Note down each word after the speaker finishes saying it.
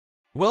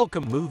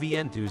Welcome movie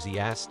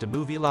enthusiasts to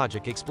Movie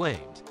Logic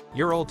Explained,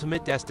 your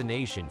ultimate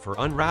destination for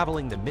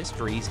unraveling the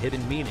mysteries,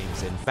 hidden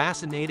meanings, and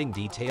fascinating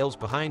details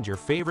behind your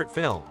favorite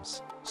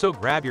films. So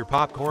grab your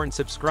popcorn,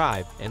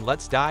 subscribe, and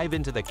let's dive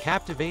into the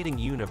captivating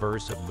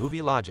universe of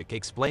Movie Logic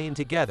Explained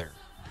together.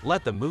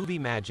 Let the movie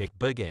magic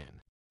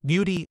begin.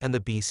 Beauty and the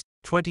Beast,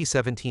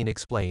 2017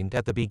 explained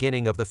at the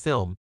beginning of the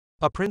film,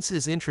 a prince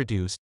is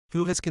introduced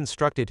who has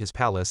constructed his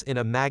palace in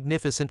a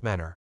magnificent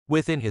manner.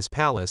 Within his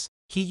palace,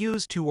 he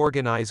used to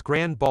organize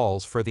grand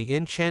balls for the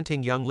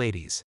enchanting young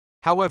ladies.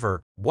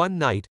 However, one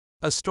night,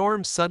 a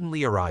storm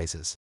suddenly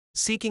arises.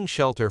 Seeking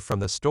shelter from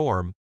the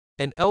storm,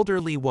 an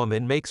elderly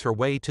woman makes her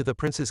way to the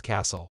prince's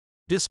castle.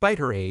 Despite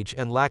her age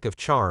and lack of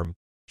charm,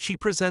 she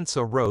presents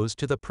a rose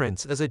to the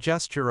prince as a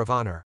gesture of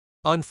honor.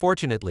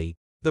 Unfortunately,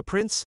 the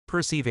prince,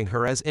 perceiving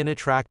her as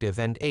unattractive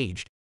and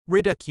aged,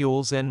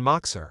 ridicules and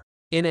mocks her.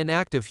 In an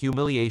act of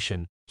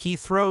humiliation, he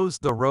throws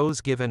the rose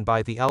given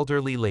by the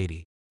elderly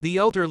lady. The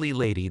elderly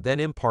lady then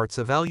imparts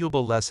a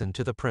valuable lesson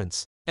to the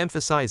prince,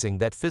 emphasizing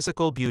that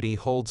physical beauty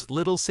holds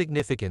little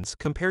significance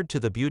compared to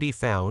the beauty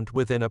found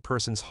within a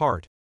person's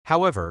heart.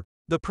 However,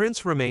 the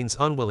prince remains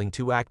unwilling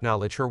to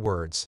acknowledge her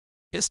words.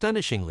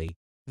 Astonishingly,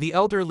 the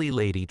elderly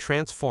lady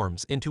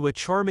transforms into a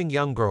charming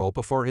young girl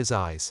before his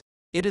eyes.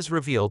 It is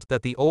revealed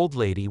that the old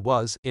lady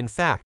was, in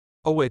fact,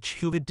 a witch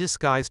who had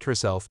disguised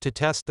herself to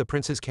test the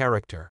prince's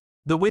character.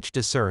 The witch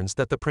discerns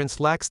that the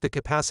prince lacks the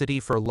capacity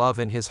for love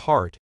in his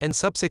heart and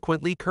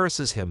subsequently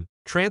curses him,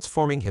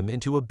 transforming him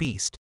into a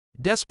beast.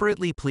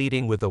 Desperately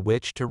pleading with the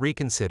witch to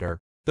reconsider,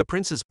 the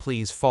prince's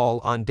pleas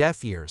fall on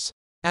deaf ears.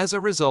 As a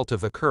result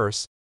of the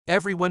curse,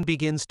 everyone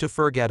begins to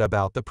forget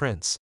about the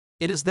prince.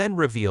 It is then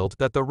revealed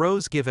that the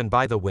rose given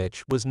by the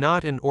witch was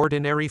not an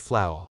ordinary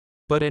flower,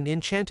 but an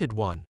enchanted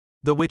one.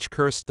 The witch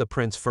cursed the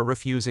prince for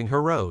refusing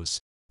her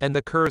rose, and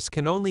the curse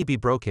can only be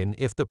broken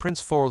if the prince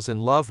falls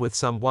in love with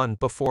someone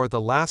before the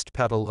last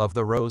petal of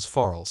the rose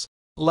falls.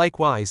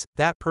 Likewise,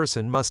 that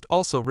person must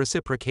also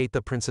reciprocate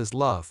the prince's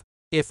love.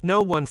 If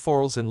no one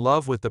falls in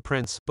love with the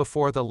prince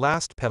before the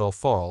last petal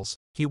falls,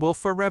 he will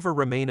forever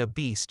remain a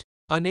beast,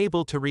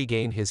 unable to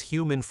regain his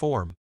human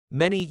form.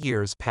 Many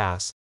years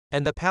pass,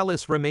 and the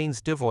palace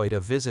remains devoid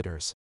of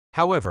visitors.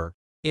 However,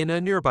 in a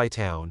nearby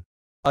town,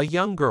 a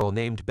young girl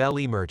named Belle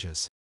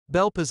emerges.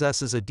 Belle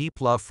possesses a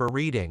deep love for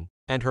reading,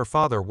 and her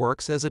father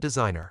works as a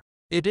designer.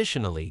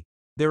 Additionally,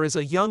 there is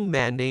a young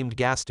man named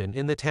Gaston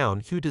in the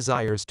town who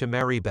desires to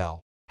marry Belle.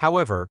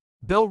 However,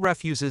 Belle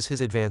refuses his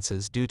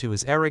advances due to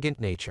his arrogant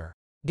nature.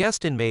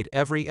 Gaston made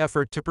every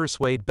effort to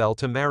persuade Belle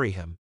to marry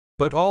him,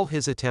 but all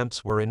his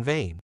attempts were in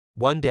vain.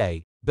 One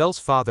day, Belle's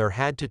father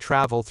had to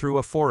travel through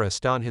a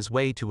forest on his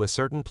way to a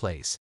certain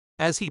place.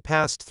 As he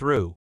passed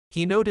through,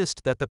 he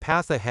noticed that the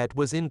path ahead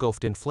was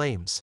engulfed in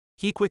flames.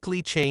 He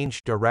quickly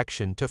changed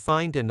direction to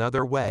find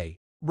another way.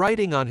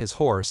 Riding on his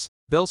horse,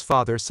 Belle's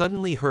father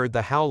suddenly heard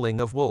the howling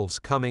of wolves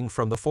coming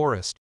from the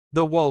forest.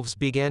 The wolves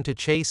began to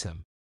chase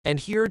him, and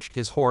he urged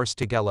his horse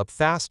to gallop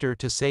faster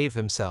to save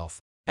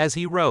himself. As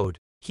he rode,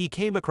 he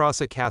came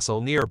across a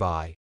castle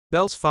nearby.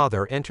 Belle's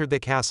father entered the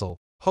castle,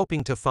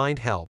 hoping to find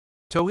help.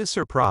 To his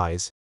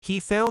surprise,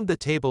 he found the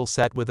table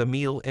set with a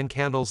meal and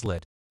candles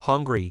lit.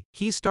 Hungry,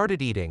 he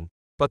started eating,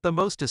 but the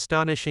most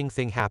astonishing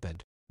thing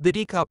happened. The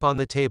teacup on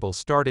the table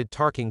started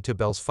talking to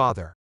Belle's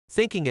father.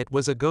 Thinking it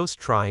was a ghost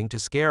trying to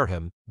scare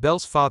him,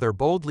 Belle's father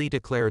boldly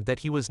declared that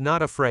he was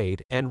not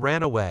afraid and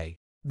ran away.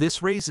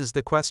 This raises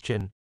the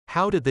question,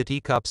 how did the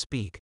teacup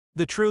speak?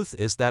 The truth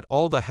is that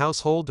all the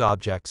household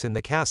objects in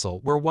the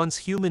castle were once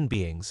human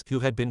beings who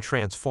had been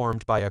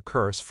transformed by a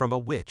curse from a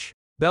witch.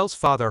 Belle's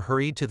father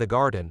hurried to the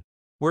garden,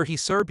 where he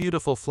saw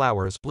beautiful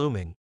flowers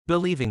blooming.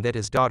 Believing that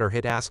his daughter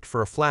had asked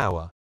for a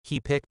flower, he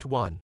picked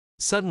one.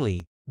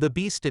 Suddenly, the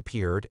beast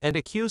appeared and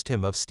accused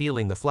him of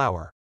stealing the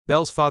flower.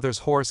 Belle's father's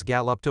horse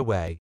galloped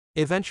away,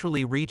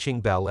 eventually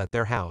reaching Belle at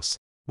their house.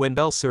 When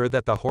Belle saw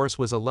that the horse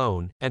was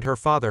alone and her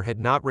father had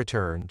not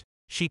returned,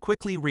 she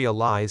quickly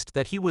realized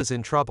that he was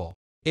in trouble.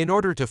 In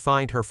order to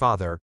find her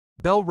father,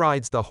 Belle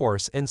rides the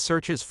horse and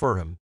searches for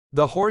him.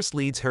 The horse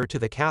leads her to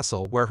the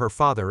castle where her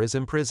father is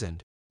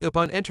imprisoned.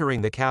 Upon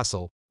entering the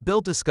castle,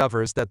 Belle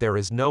discovers that there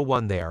is no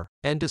one there,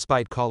 and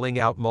despite calling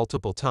out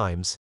multiple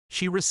times,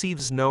 she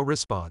receives no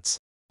response.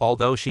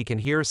 Although she can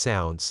hear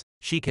sounds,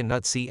 she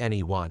cannot see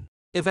anyone.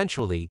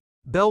 Eventually,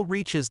 Belle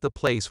reaches the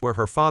place where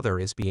her father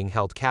is being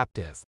held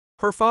captive.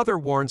 Her father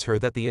warns her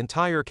that the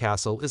entire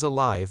castle is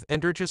alive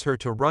and urges her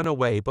to run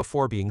away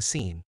before being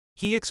seen.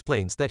 He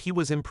explains that he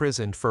was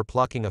imprisoned for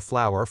plucking a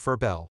flower for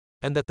Belle,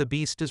 and that the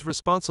beast is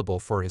responsible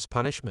for his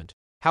punishment.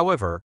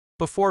 However,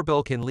 before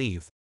Belle can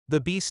leave,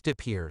 the beast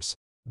appears.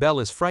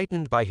 Belle is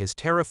frightened by his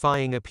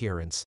terrifying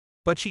appearance,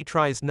 but she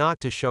tries not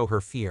to show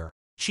her fear.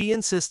 She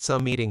insists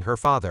on meeting her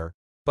father,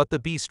 but the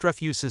beast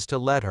refuses to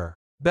let her.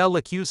 Belle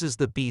accuses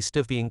the beast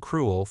of being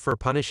cruel for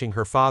punishing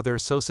her father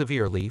so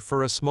severely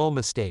for a small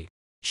mistake.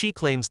 She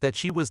claims that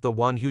she was the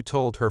one who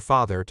told her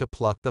father to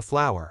pluck the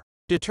flower.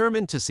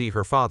 Determined to see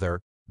her father,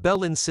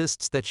 Belle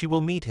insists that she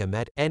will meet him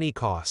at any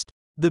cost.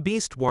 The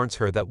beast warns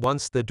her that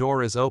once the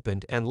door is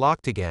opened and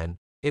locked again,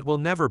 it will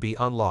never be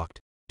unlocked.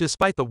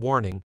 Despite the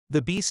warning,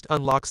 the beast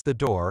unlocks the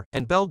door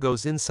and Belle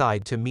goes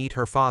inside to meet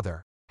her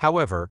father.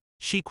 However,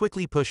 she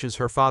quickly pushes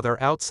her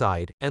father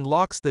outside and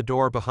locks the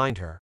door behind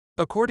her.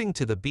 According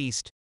to the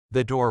beast,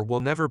 the door will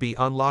never be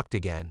unlocked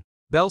again.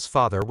 Belle's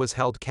father was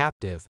held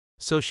captive,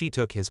 so she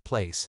took his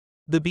place.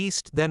 The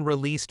beast then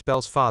released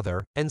Belle's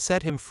father and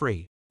set him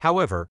free.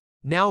 However,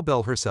 now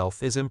Belle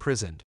herself is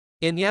imprisoned.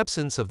 In the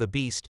absence of the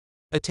beast,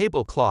 a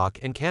table clock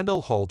and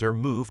candle holder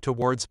move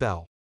towards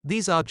Belle.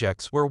 These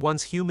objects were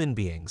once human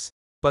beings,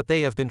 but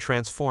they have been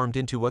transformed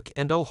into a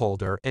candle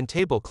holder and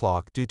table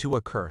clock due to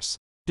a curse.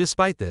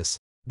 Despite this,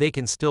 they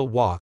can still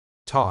walk,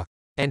 talk,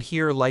 and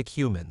hear like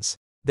humans.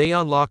 They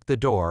unlock the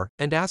door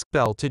and ask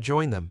Belle to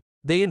join them.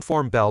 They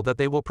inform Belle that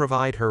they will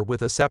provide her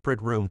with a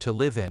separate room to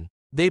live in.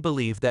 They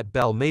believe that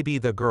Belle may be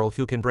the girl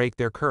who can break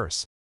their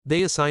curse.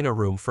 They assign a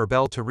room for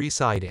Belle to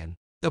reside in.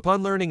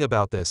 Upon learning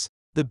about this,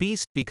 the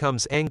beast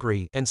becomes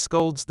angry and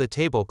scolds the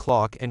table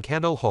clock and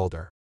candle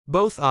holder.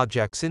 Both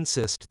objects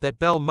insist that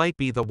Belle might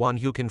be the one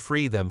who can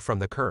free them from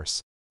the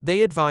curse.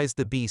 They advise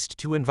the beast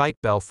to invite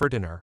Belle for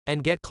dinner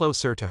and get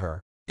closer to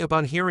her.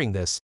 Upon hearing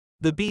this,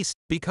 the beast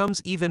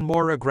becomes even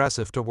more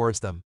aggressive towards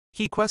them.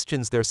 He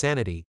questions their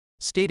sanity,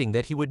 stating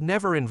that he would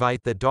never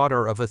invite the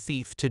daughter of a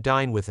thief to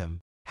dine with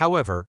him.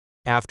 However,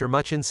 after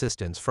much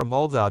insistence from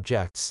all the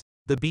objects,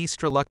 the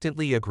beast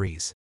reluctantly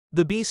agrees.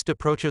 The beast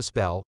approaches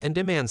Belle and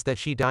demands that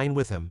she dine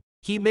with him.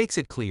 He makes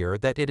it clear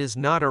that it is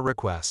not a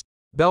request.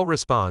 Belle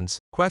responds,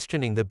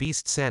 questioning the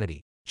beast's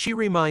sanity. She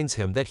reminds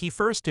him that he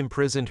first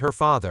imprisoned her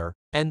father,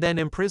 and then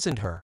imprisoned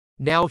her.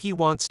 Now he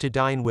wants to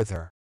dine with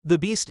her. The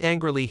beast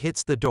angrily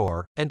hits the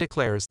door and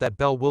declares that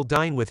Belle will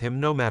dine with him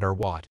no matter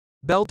what.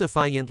 Belle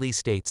defiantly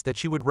states that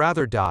she would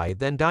rather die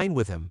than dine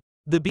with him.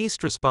 The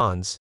beast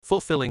responds,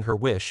 fulfilling her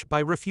wish by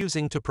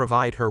refusing to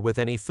provide her with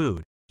any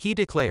food. He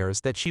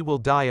declares that she will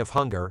die of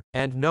hunger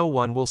and no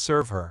one will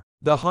serve her.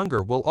 The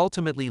hunger will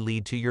ultimately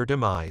lead to your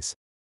demise.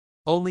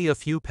 Only a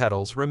few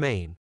petals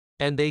remain,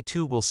 and they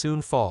too will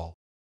soon fall.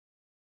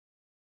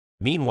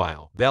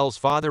 Meanwhile, Belle's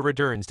father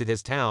returns to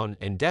his town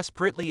and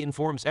desperately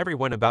informs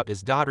everyone about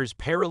his daughter's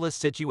perilous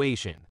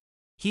situation.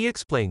 He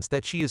explains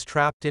that she is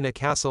trapped in a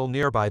castle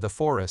nearby the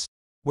forest,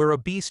 where a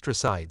beast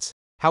resides.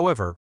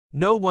 However,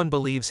 no one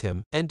believes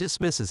him and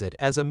dismisses it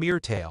as a mere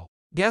tale.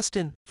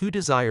 Gaston, who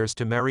desires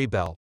to marry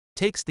Belle,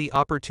 takes the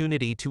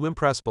opportunity to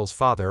impress Belle's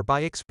father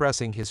by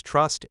expressing his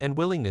trust and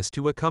willingness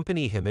to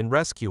accompany him in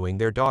rescuing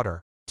their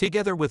daughter.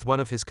 Together with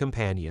one of his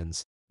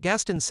companions,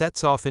 Gaston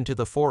sets off into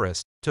the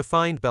forest to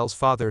find Belle's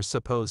father's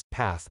supposed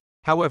path.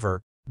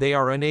 However, they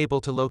are unable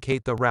to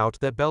locate the route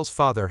that Belle's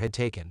father had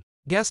taken.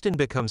 Gaston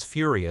becomes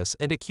furious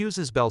and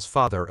accuses Belle's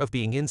father of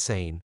being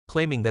insane,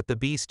 claiming that the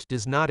beast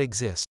does not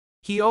exist.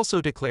 He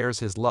also declares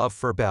his love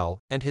for Belle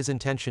and his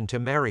intention to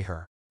marry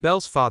her.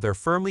 Belle's father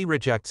firmly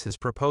rejects his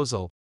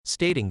proposal,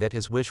 stating that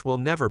his wish will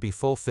never be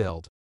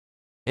fulfilled.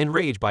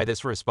 Enraged by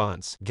this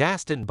response,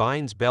 Gaston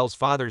binds Belle's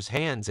father's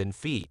hands and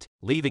feet,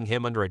 leaving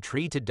him under a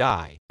tree to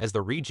die, as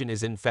the region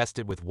is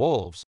infested with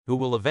wolves, who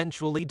will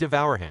eventually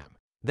devour him.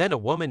 Then a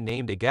woman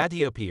named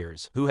Agatha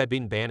appears, who had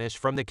been banished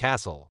from the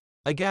castle.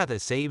 Agatha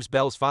saves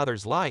Belle's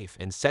father's life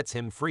and sets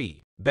him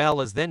free. Belle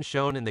is then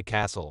shown in the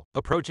castle,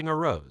 approaching a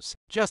rose.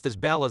 Just as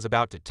Belle is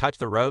about to touch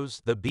the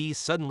rose, the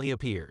beast suddenly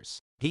appears.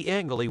 He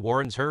angrily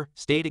warns her,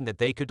 stating that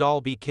they could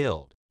all be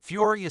killed.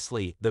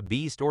 Furiously, the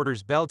beast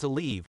orders Belle to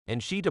leave,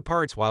 and she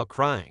departs while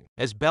crying.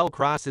 As Belle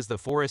crosses the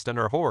forest on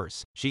her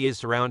horse, she is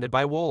surrounded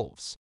by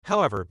wolves.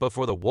 However,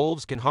 before the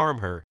wolves can harm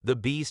her, the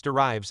beast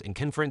arrives and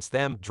confronts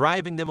them,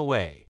 driving them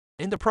away.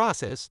 In the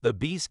process, the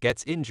beast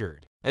gets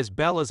injured. As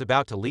Belle is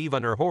about to leave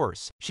on her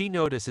horse, she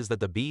notices that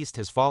the beast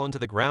has fallen to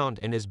the ground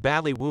and is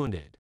badly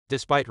wounded.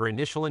 Despite her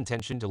initial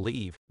intention to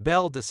leave,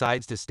 Belle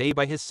decides to stay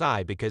by his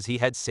side because he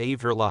had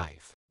saved her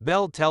life.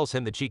 Belle tells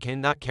him that she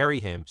cannot carry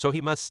him, so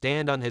he must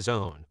stand on his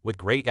own. With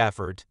great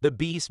effort, the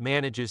beast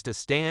manages to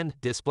stand,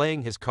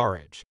 displaying his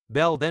courage.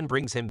 Belle then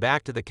brings him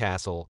back to the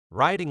castle,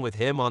 riding with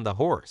him on the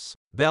horse.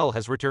 Belle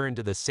has returned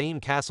to the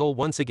same castle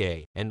once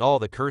again, and all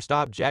the cursed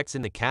objects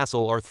in the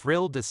castle are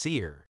thrilled to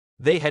see her.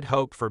 They had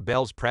hoped for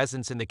Belle's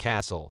presence in the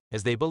castle,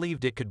 as they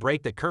believed it could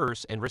break the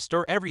curse and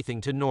restore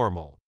everything to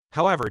normal.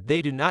 However,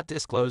 they do not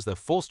disclose the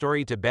full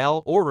story to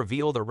Belle or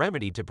reveal the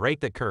remedy to break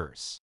the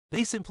curse.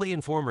 They simply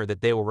inform her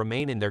that they will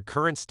remain in their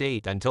current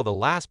state until the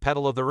last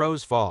petal of the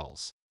rose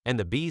falls, and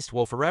the beast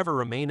will forever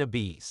remain a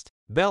beast.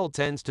 Belle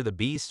tends to the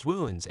beast's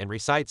wounds and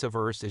recites a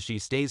verse as she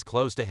stays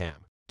close to him.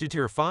 Due to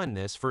her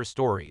fondness for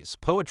stories,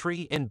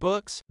 poetry, and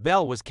books,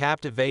 Belle was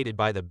captivated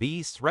by the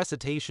beast's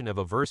recitation of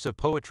a verse of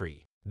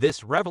poetry.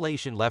 This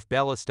revelation left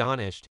Belle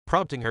astonished,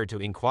 prompting her to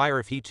inquire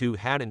if he too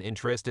had an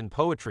interest in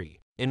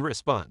poetry. In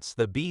response,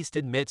 the beast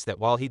admits that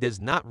while he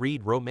does not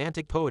read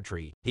romantic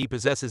poetry, he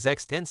possesses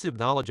extensive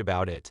knowledge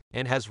about it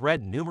and has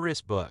read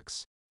numerous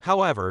books.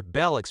 However,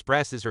 Belle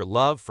expresses her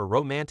love for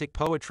romantic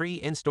poetry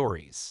and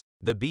stories.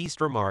 The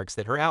beast remarks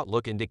that her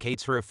outlook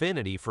indicates her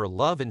affinity for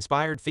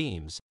love-inspired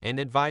themes and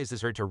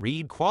advises her to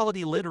read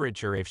quality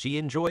literature if she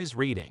enjoys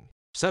reading.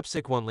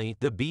 Subsequently,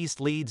 the Beast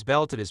leads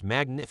Belle to his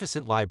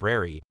magnificent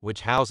library,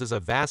 which houses a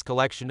vast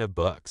collection of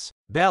books.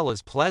 Belle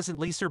is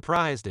pleasantly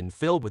surprised and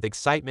filled with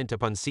excitement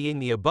upon seeing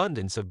the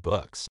abundance of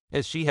books,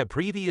 as she had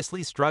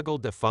previously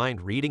struggled to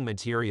find reading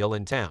material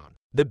in town.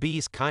 The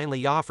Beast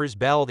kindly offers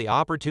Belle the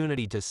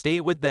opportunity to stay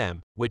with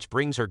them, which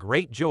brings her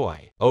great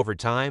joy. Over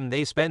time,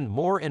 they spend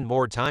more and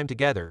more time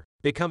together,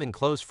 becoming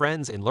close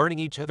friends and learning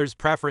each other's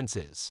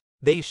preferences.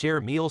 They share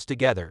meals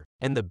together,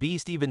 and the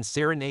Beast even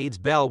serenades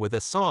Belle with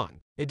a song.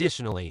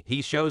 Additionally,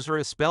 he shows her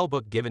a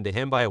spellbook given to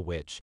him by a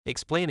witch,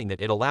 explaining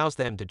that it allows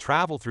them to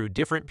travel through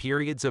different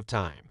periods of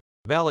time.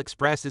 Belle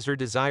expresses her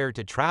desire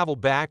to travel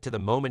back to the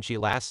moment she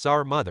last saw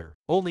her mother,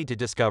 only to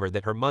discover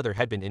that her mother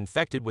had been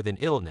infected with an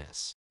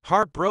illness.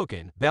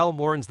 Heartbroken, Belle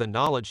mourns the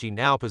knowledge she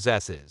now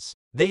possesses.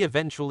 They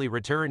eventually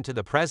return to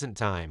the present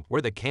time,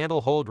 where the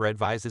candle holder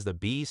advises the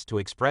Beast to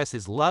express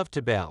his love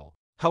to Belle.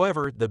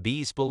 However, the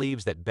Beast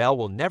believes that Belle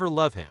will never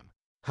love him.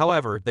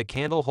 However, the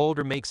candle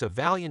holder makes a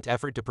valiant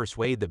effort to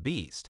persuade the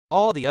Beast.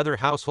 All the other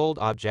household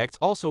objects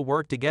also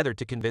work together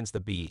to convince the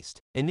Beast.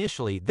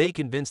 Initially, they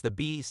convince the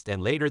Beast,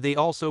 and later they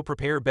also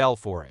prepare Belle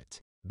for it.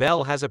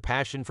 Belle has a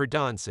passion for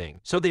dancing,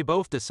 so they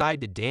both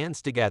decide to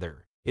dance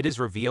together. It is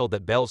revealed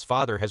that Belle's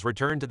father has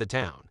returned to the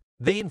town.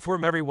 They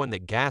inform everyone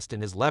that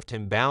Gaston has left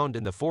him bound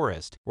in the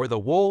forest, where the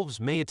wolves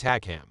may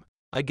attack him.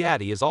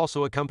 Agati is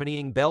also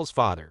accompanying Belle's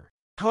father.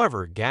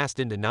 However,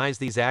 Gaston denies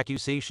these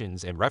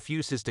accusations and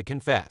refuses to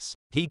confess.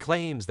 He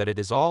claims that it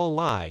is all a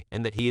lie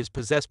and that he is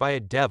possessed by a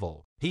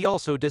devil. He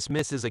also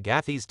dismisses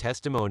Agathi's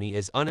testimony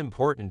as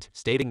unimportant,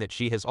 stating that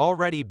she has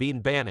already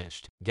been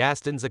banished.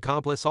 Gaston's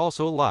accomplice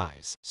also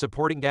lies,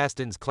 supporting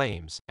Gaston's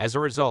claims. As a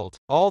result,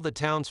 all the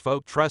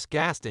townsfolk trust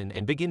Gaston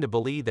and begin to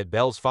believe that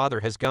Belle's father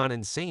has gone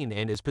insane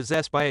and is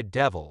possessed by a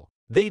devil.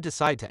 They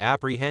decide to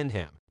apprehend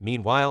him.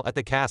 Meanwhile, at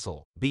the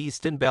castle,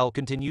 Beast and Belle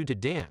continue to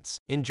dance,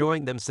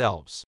 enjoying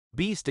themselves.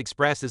 Beast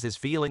expresses his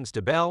feelings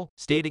to Belle,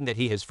 stating that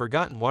he has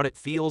forgotten what it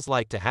feels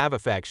like to have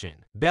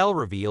affection. Belle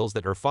reveals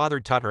that her father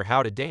taught her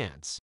how to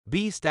dance.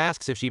 Beast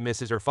asks if she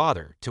misses her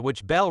father, to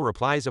which Belle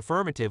replies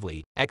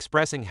affirmatively,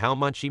 expressing how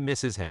much she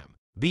misses him.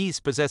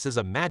 Beast possesses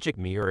a magic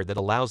mirror that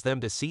allows them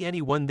to see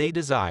anyone they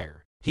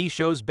desire. He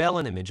shows Belle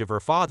an image of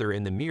her father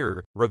in the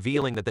mirror,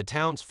 revealing that the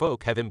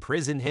townsfolk have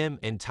imprisoned him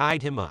and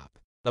tied him up.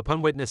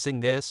 Upon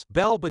witnessing this,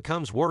 Belle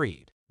becomes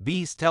worried.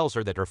 Beast tells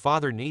her that her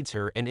father needs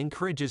her and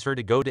encourages her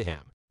to go to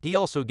him. He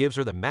also gives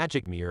her the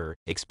magic mirror,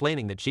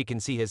 explaining that she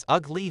can see his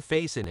ugly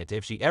face in it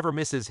if she ever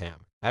misses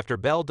him. After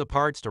Belle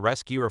departs to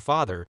rescue her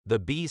father, the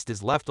Beast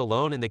is left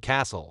alone in the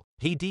castle.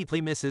 He deeply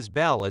misses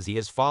Belle as he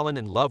has fallen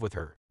in love with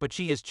her, but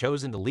she has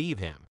chosen to leave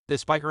him.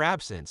 Despite her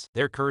absence,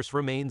 their curse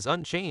remains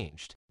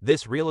unchanged.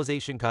 This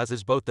realization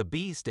causes both the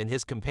Beast and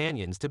his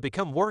companions to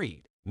become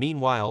worried.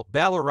 Meanwhile,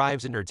 Belle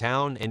arrives in her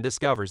town and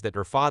discovers that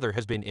her father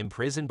has been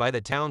imprisoned by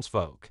the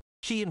townsfolk.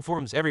 She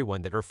informs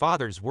everyone that her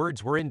father's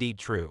words were indeed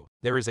true.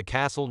 There is a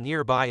castle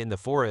nearby in the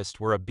forest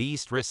where a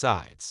Beast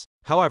resides.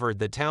 However,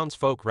 the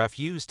townsfolk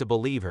refuse to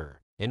believe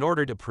her. In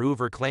order to prove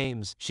her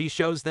claims, she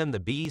shows them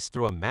the Beast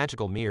through a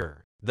magical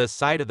mirror. The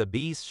sight of the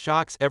Beast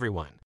shocks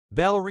everyone.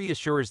 Belle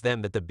reassures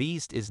them that the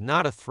Beast is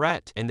not a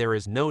threat and there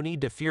is no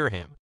need to fear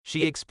him.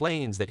 She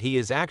explains that he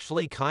is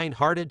actually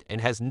kind-hearted and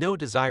has no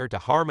desire to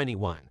harm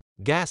anyone.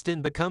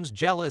 Gaston becomes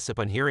jealous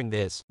upon hearing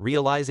this,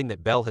 realizing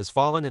that Belle has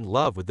fallen in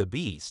love with the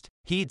Beast.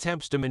 He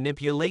attempts to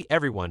manipulate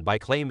everyone by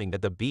claiming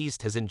that the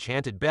Beast has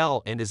enchanted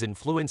Belle and is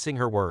influencing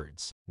her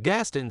words.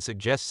 Gaston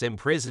suggests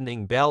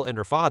imprisoning Belle and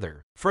her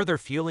father, further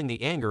fueling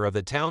the anger of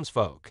the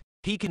townsfolk.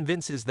 He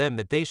convinces them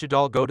that they should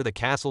all go to the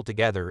castle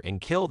together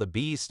and kill the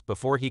Beast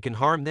before he can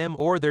harm them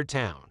or their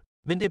town.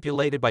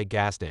 Manipulated by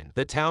Gaston,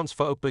 the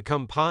townsfolk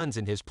become pawns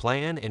in his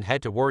plan and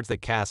head towards the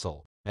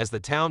castle. As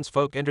the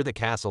townsfolk enter the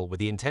castle with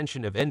the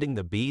intention of ending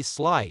the Beast's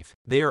life,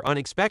 they are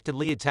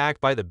unexpectedly attacked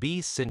by the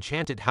Beast's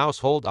enchanted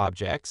household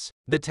objects.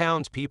 The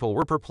townspeople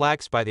were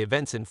perplexed by the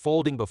events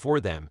unfolding before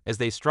them as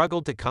they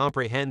struggled to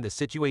comprehend the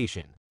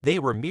situation. They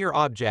were mere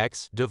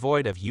objects,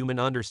 devoid of human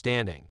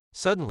understanding.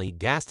 Suddenly,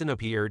 Gaston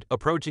appeared,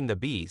 approaching the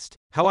Beast.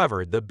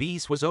 However, the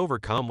Beast was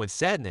overcome with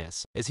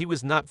sadness, as he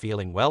was not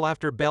feeling well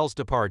after Belle's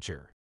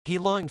departure. He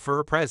longed for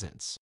her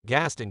presence.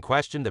 Gaston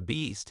questioned the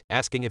Beast,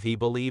 asking if he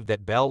believed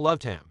that Belle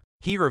loved him.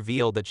 He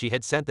revealed that she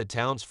had sent the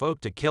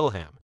townsfolk to kill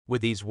him.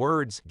 With these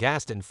words,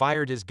 Gaston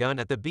fired his gun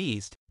at the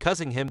Beast,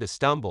 causing him to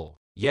stumble.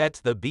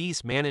 Yet, the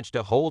Beast managed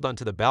to hold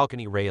onto the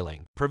balcony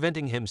railing,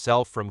 preventing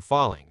himself from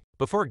falling.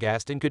 Before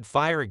Gaston could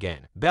fire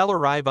again, Belle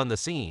arrived on the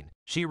scene.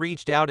 She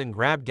reached out and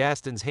grabbed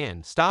Gaston's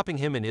hand, stopping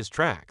him in his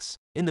tracks.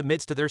 In the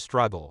midst of their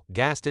struggle,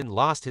 Gaston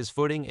lost his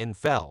footing and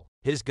fell.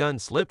 His gun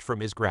slipped from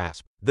his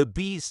grasp. The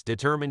Beast,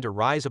 determined to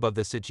rise above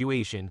the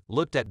situation,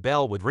 looked at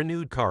Belle with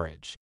renewed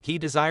courage. He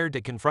desired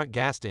to confront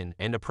Gaston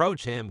and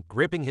approach him,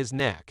 gripping his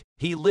neck.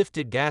 He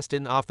lifted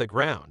Gaston off the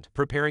ground,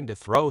 preparing to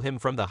throw him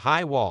from the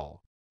high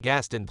wall.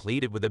 Gaston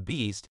pleaded with the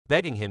Beast,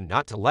 begging him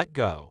not to let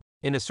go.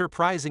 In a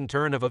surprising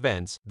turn of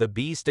events, the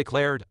Beast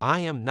declared, "I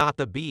am not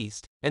the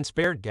Beast," and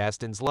spared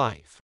Gaston's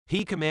life.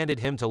 He commanded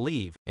him to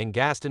leave, and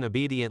Gaston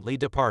obediently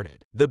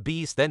departed. The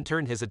beast then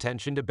turned his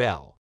attention to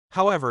Belle.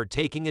 However,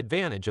 taking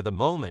advantage of the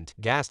moment,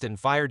 Gaston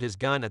fired his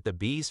gun at the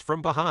beast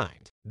from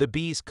behind. The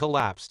beast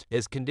collapsed,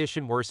 his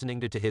condition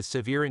worsening due to his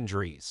severe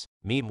injuries.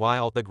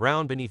 Meanwhile, the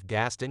ground beneath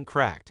Gaston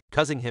cracked,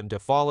 causing him to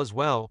fall as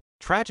well.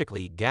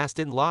 Tragically,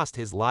 Gaston lost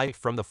his life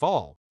from the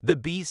fall. The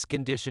beast's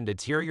condition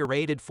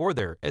deteriorated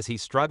further as he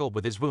struggled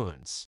with his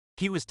wounds.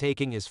 He was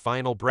taking his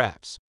final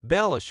breaths.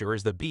 Belle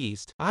assures the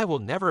beast, "I will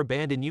never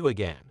abandon you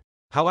again."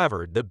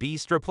 However, the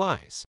beast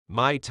replies,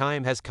 "My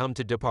time has come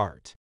to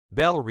depart."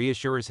 Belle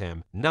reassures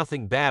him,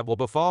 "Nothing bad will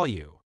befall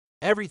you.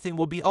 Everything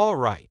will be all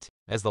right."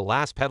 As the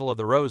last petal of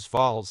the rose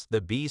falls, the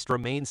beast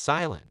remains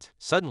silent.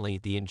 Suddenly,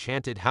 the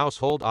enchanted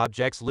household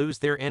objects lose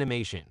their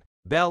animation.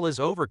 Belle is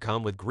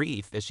overcome with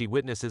grief as she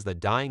witnesses the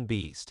dying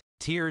beast.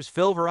 Tears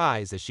fill her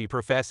eyes as she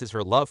professes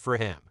her love for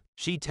him.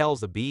 She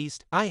tells the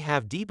beast, "I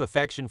have deep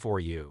affection for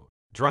you."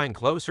 Drawing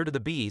closer to the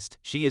beast,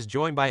 she is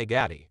joined by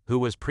Agati, who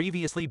was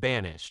previously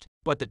banished.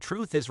 But the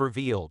truth is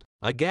revealed.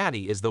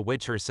 Agati is the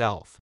witch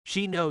herself.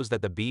 She knows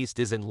that the beast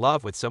is in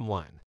love with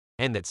someone,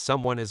 and that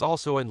someone is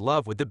also in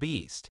love with the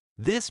beast.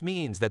 This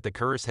means that the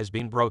curse has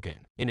been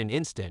broken. In an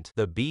instant,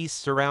 the beast's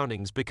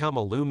surroundings become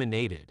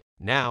illuminated.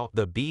 Now,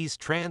 the beast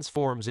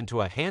transforms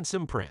into a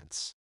handsome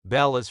prince.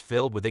 Belle is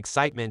filled with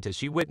excitement as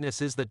she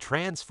witnesses the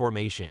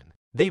transformation.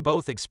 They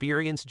both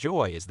experience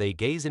joy as they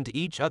gaze into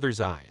each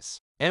other's eyes.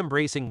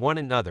 Embracing one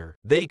another,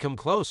 they come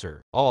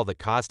closer. All the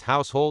cursed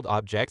household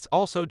objects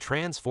also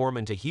transform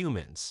into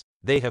humans.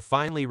 They have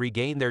finally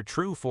regained their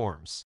true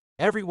forms.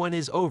 Everyone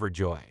is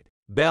overjoyed.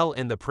 Belle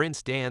and the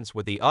prince dance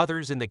with the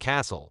others in the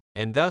castle,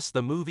 and thus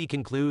the movie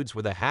concludes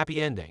with a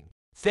happy ending.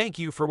 Thank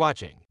you for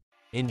watching.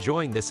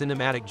 Enjoying the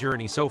cinematic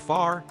journey so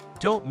far?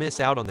 Don't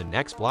miss out on the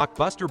next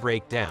blockbuster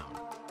breakdown.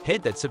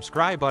 Hit that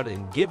subscribe button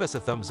and give us a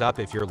thumbs up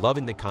if you're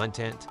loving the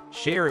content.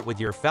 Share it with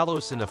your fellow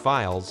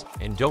cinephiles,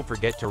 and don't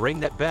forget to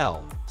ring that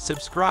bell.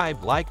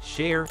 Subscribe, like,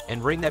 share,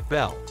 and ring that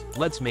bell.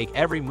 Let's make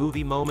every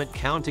movie moment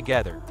count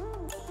together.